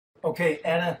Okay,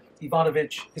 Anna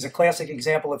Ivanović is a classic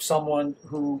example of someone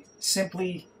who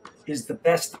simply is the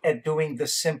best at doing the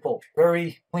simple,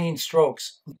 very clean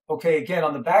strokes. Okay, again,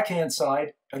 on the backhand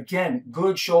side, again,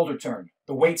 good shoulder turn.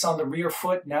 The weight's on the rear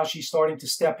foot. Now she's starting to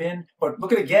step in. But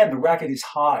look at again, the racket is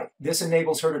high. This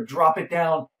enables her to drop it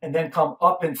down and then come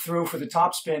up and through for the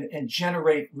topspin and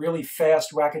generate really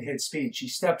fast racket head speed. She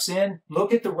steps in.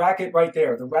 Look at the racket right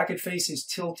there. The racket face is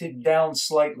tilted down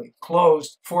slightly,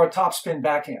 closed for a topspin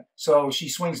backhand. So she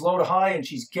swings low to high and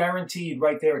she's guaranteed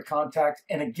right there at contact.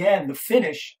 And again, the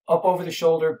finish up over the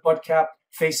shoulder, butt cap,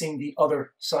 facing the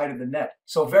other side of the net.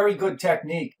 So very good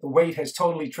technique. The weight has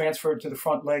totally transferred to the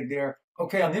front leg there.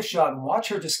 Okay, on this shot, watch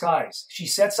her disguise. She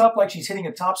sets up like she's hitting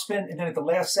a topspin, and then at the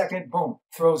last second, boom,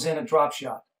 throws in a drop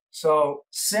shot. So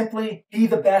simply be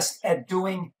the best at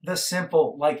doing the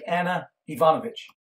simple, like Anna Ivanović.